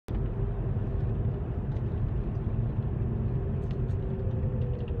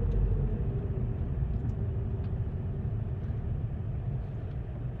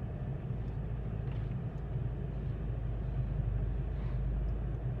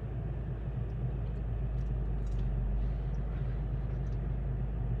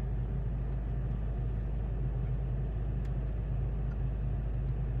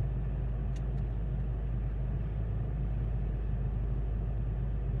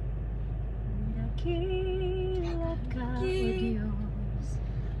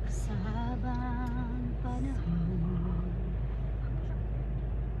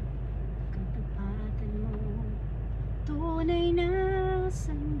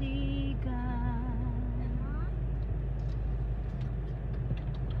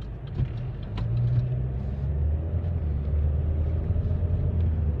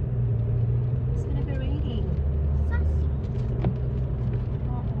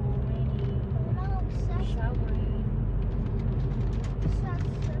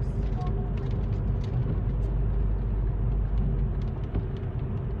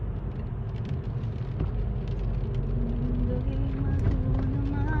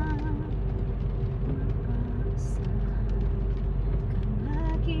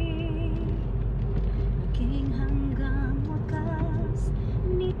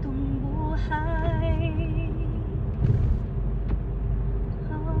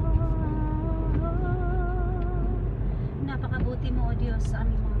Ipinabuti mo, O Diyos, sa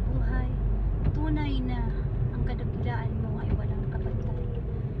aming mga buhay. Tunay na ang kadakilaan mo ay walang kapantay.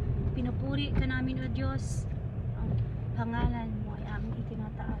 Pinupuri ka namin, O Diyos. Ang pangalan mo ay aming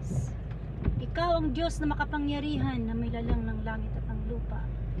itinataas. Ikaw ang Diyos na makapangyarihan na may lalang ng langit at ang lupa.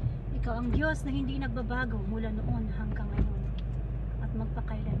 Ikaw ang Diyos na hindi nagbabago mula noon hanggang ngayon at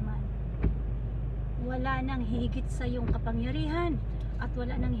magpakailanman. Wala nang hihigit sa iyong kapangyarihan at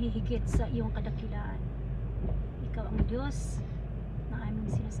wala nang hihigit sa iyong kadakilaan. Ikaw ang Diyos na aming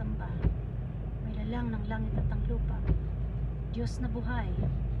sinasamba. May lalang ng langit at ang lupa. Diyos na buhay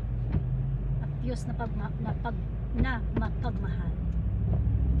at Diyos na mapagmahal.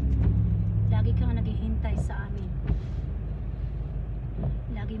 Lagi kang naghihintay sa amin.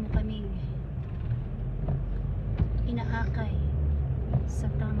 Lagi mo kaming inaakay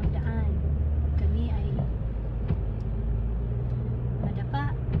sa tamang daan. Kami ay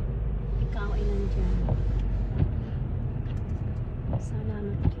madapa, ikaw ay nandiyan.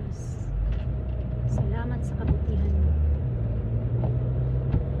 Salamat, Diyos. Salamat sa kabutihan mo.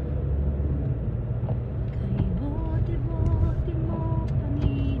 Kay buti-buti mo,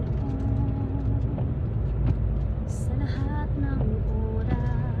 Panginoon, sa lahat ng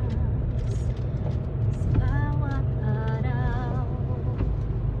oras, sa bawat araw.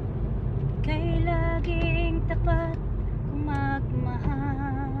 Kay laging tapat kung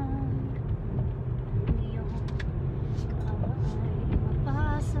magmahal. Ang iyong kawa ay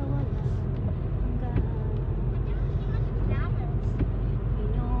mapasawalang hanggan.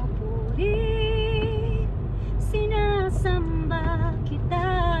 Pinupuri, sinasamba kita,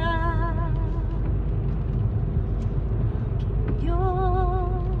 aking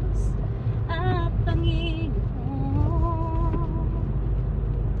Diyos at Panginoon.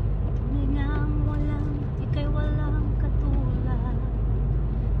 Tunay ngang ika'y walang katulad.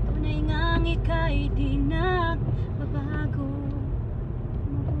 Tunay ngang ika'y di nagbabago.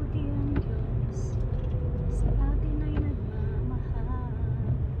 Mabuti ang Diyos, sa atin ay nagmamahal.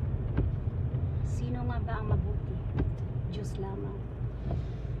 Sino nga ba ang mabuti? Diyos lamang.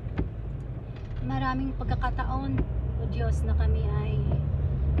 Maraming pagkakataon, O Diyos, na kami ay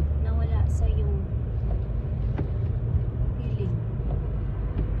nawala sa iyong piling.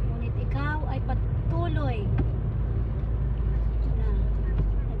 Ngunit ikaw ay patuloy na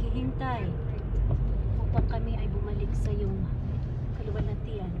naghihintay upang kami ay bumalik sa iyong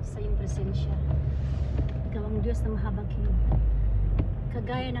kaluwalhatian, sa iyong presensya. Ikaw ang Diyos na mahabagin.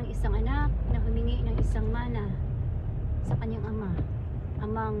 Kagaya ng isang anak na humingi ng isang mana sa kanyang ama,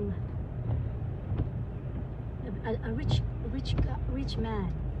 amang a rich man,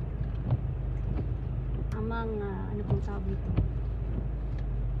 amang ano pong tawag nito,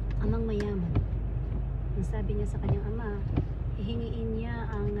 amang mayaman. Ang sabi niya sa kanyang ama, hihingiin niya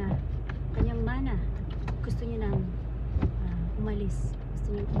ang kanyang mana. Gusto niya nang umalis,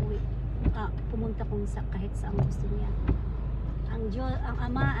 gusto niya umuwi, pumunta kahit saan gusto niya. Ang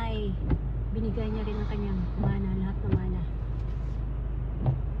ama ay binigay niya rin ang kanyang mana, lahat ng mana.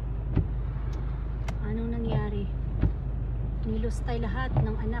 Anong nangyari? Nilustay lahat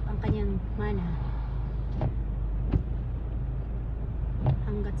ng anak ang kanyang mana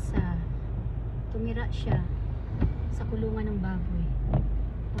hanggat sa tumira siya sa kulungan ng baboy.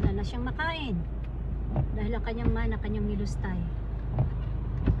 Wala na siyang makain dahil ang kanyang mana kanyang nilustay.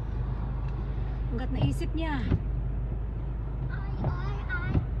 Hanggat naisip niya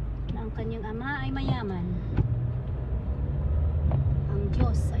na ang kanyang ama ay mayaman, ang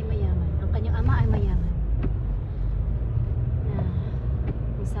Diyos ay mayaman, ang kanyang ama ay mayaman, na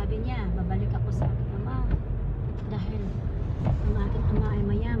ang sabi niya, babalik ako sa aking ama dahil ang aking ama ay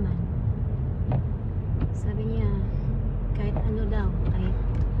mayaman. Sabi niya, kahit ano daw, kahit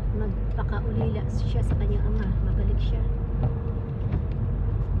magpakaulila siya sa kanyang ama, babalik siya.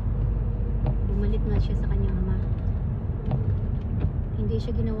 Bumalik nga siya sa kanyang ama. Hindi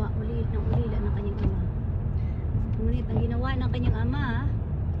siya ginawa ulila ng kanyang ama. Ngunit ang ginawa ng kanyang ama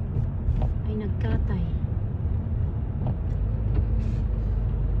ay nagkatay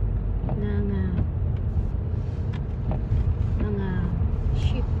ng mga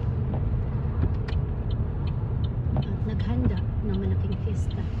sheep at naghanda ng malaking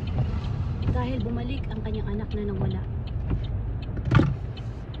fiesta dahil bumalik ang kanyang anak na nawala.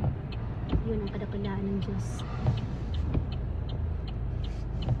 Yun ang kadakilaan ng Diyos.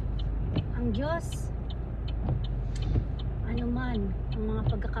 Ang Diyos, anuman ang mga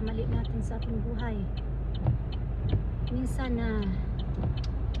pagkakamali natin sa ating buhay, minsan na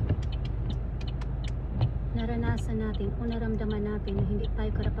naranasan natin o naramdaman natin na hindi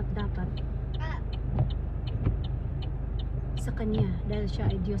tayo karapat-dapat sa Kanya dahil siya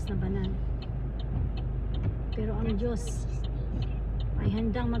ay Diyos na banal. Pero ang Diyos ay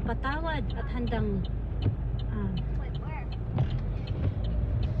handang magpatawad at handang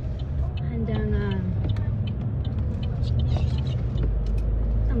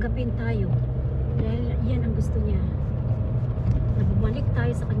tanggapin tayo dahil yan ang gusto niya, na bumalik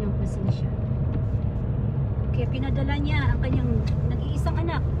tayo sa kanyang presensya. Kaya pinadala niya ang kanyang nag-iisang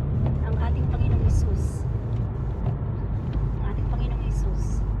anak, ang ating Panginoong Hesus. Ang ating Panginoong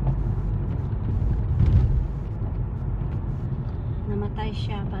Hesus. Namatay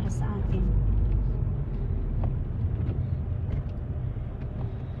siya para sa atin.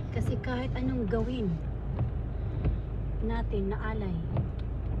 Kasi kahit anong gawin natin na alay,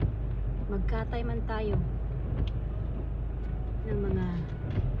 magkatay man tayo ng mga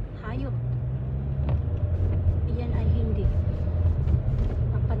hayop, iyan ay hindi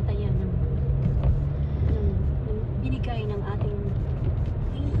mapantayan ng binigay ng ating,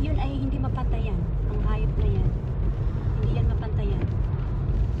 yun ay hindi mapantayan ang hayop na yan, hindi yan mapantayan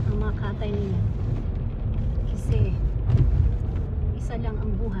ang mga katay na yan, kasi isa lang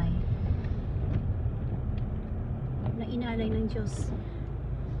ang buhay na inalay ng Diyos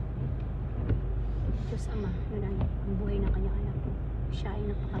Ama. Yun ay ang buhay ng kanyang anak. Siya ay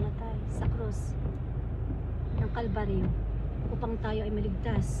napakamatay sa krus ng Kalbaryo upang tayo ay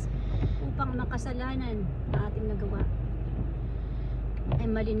maligtas, upang makasalanan na ating nagawa ay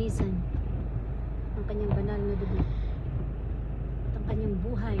malinisan ang kanyang banal na dugo at ang kanyang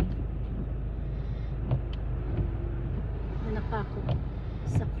buhay na napako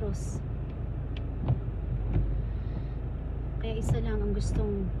sa krus. Kaya isa lang ang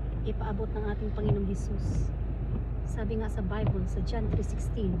gustong ipaabot ng ating Panginoong Hesus. Sabi nga sa Bible, sa John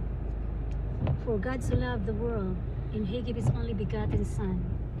 3:16, "For God so loved the world, and He gave His only begotten Son,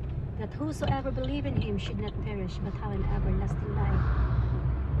 that whosoever believe in Him should not perish, but have an everlasting life."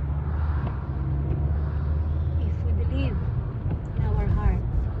 If we believe in our heart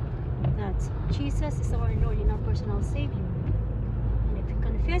that Jesus is our Lord and our personal Savior, and if we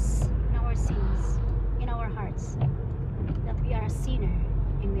confess our sins in our hearts, that we are a sinner,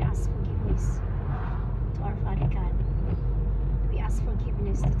 and we ask forgiveness to our Father God. We ask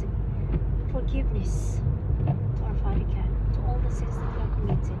forgiveness to our Father God, to all the sins that we have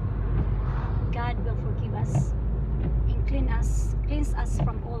committed. God will forgive us and cleanse us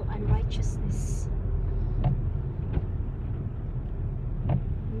from all unrighteousness.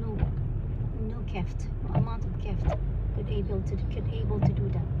 No gift, no amount of gift could able to do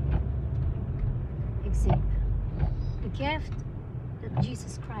that, except the gift that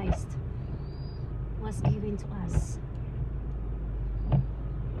Jesus Christ was given to us.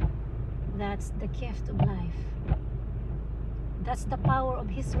 That's the gift of life. That's the power of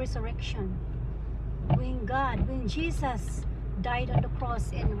His resurrection. When Jesus died on the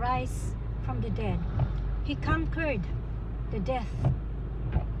cross and rise from the dead, He conquered the death.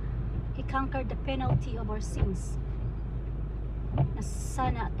 He conquered the penalty of our sins. Na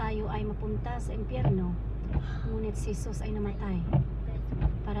sana tayo ay mapunta sa impyerno, ngunit si Jesus ay namatay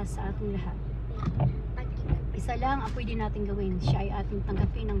para sa ating lahat. Isa lang ang pwede natin gawin. Siya ay ating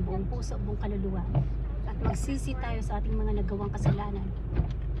tanggapin ng buong puso, buong kaluluwa, at magsisi tayo sa ating mga nagawang kasalanan.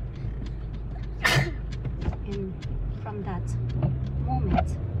 And from that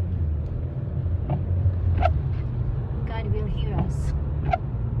moment, God will hear us,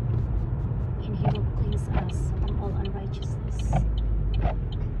 and He will cleanse us from all unrighteousness.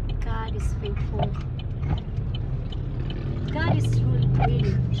 God is faithful. God is truly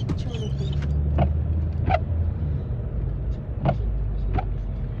faithful.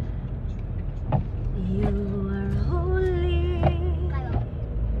 You are holy,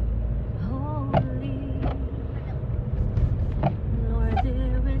 holy. Lord,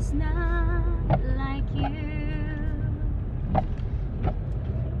 there is none like you.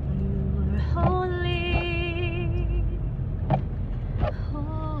 You are holy,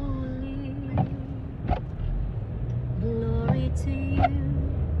 holy. Glory to you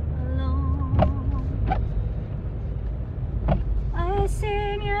alone. I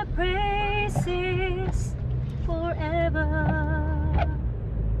sing your praises forever,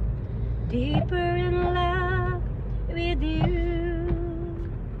 deeper in love with you.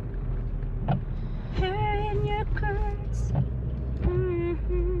 Here in your courts,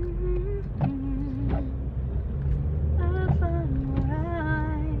 I found where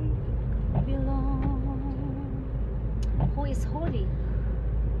I belong. Who is holy?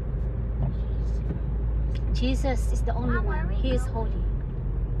 Jesus is the only one. He is holy.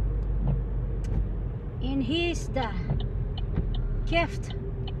 And He is the gift.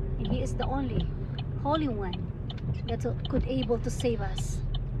 And He is the only Holy One that could able to save us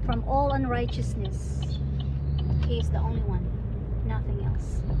from all unrighteousness. He is the only one. Nothing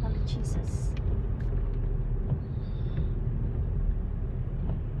else. Only Jesus.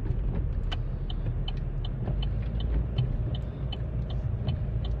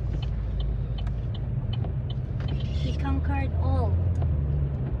 He conquered all.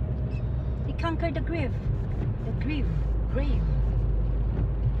 He conquered the grave. Grave.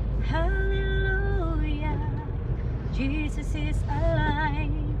 Hallelujah. Jesus is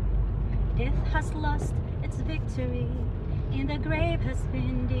alive. Death has lost its victory, and the grave has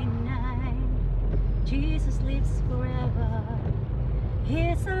been denied. Jesus lives forever.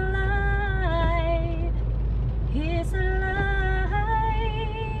 He's alive. He's alive.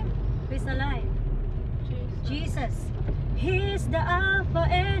 Who's alive? Jesus. He's the Alpha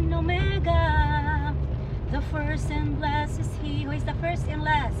and Omega. The first and last is He. Who is the first and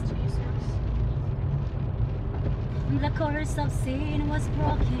last? Jesus. The curse of sin was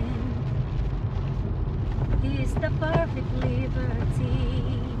broken. He is the perfect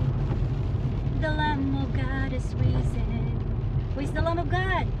liberty. The Lamb of God is risen. Who is the Lamb of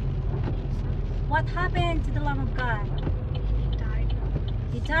God? What happened to the Lamb of God? He died.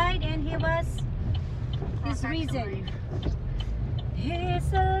 He died and He was He's Brought back to risen. life.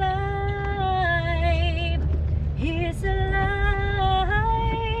 He's alive. He's alive.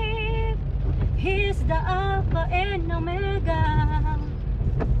 He's the Alpha and Omega.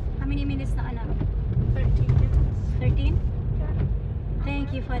 How many minutes na anak? 13 minutes. 13? Yeah.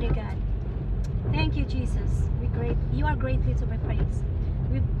 Thank you, Father God. Thank you, Jesus. You are greatly to be praised.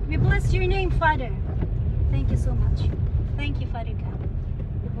 We bless your name, Father. Thank you so much. Thank you, Father God.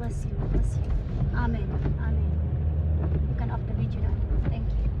 We bless you. We bless you. Amen.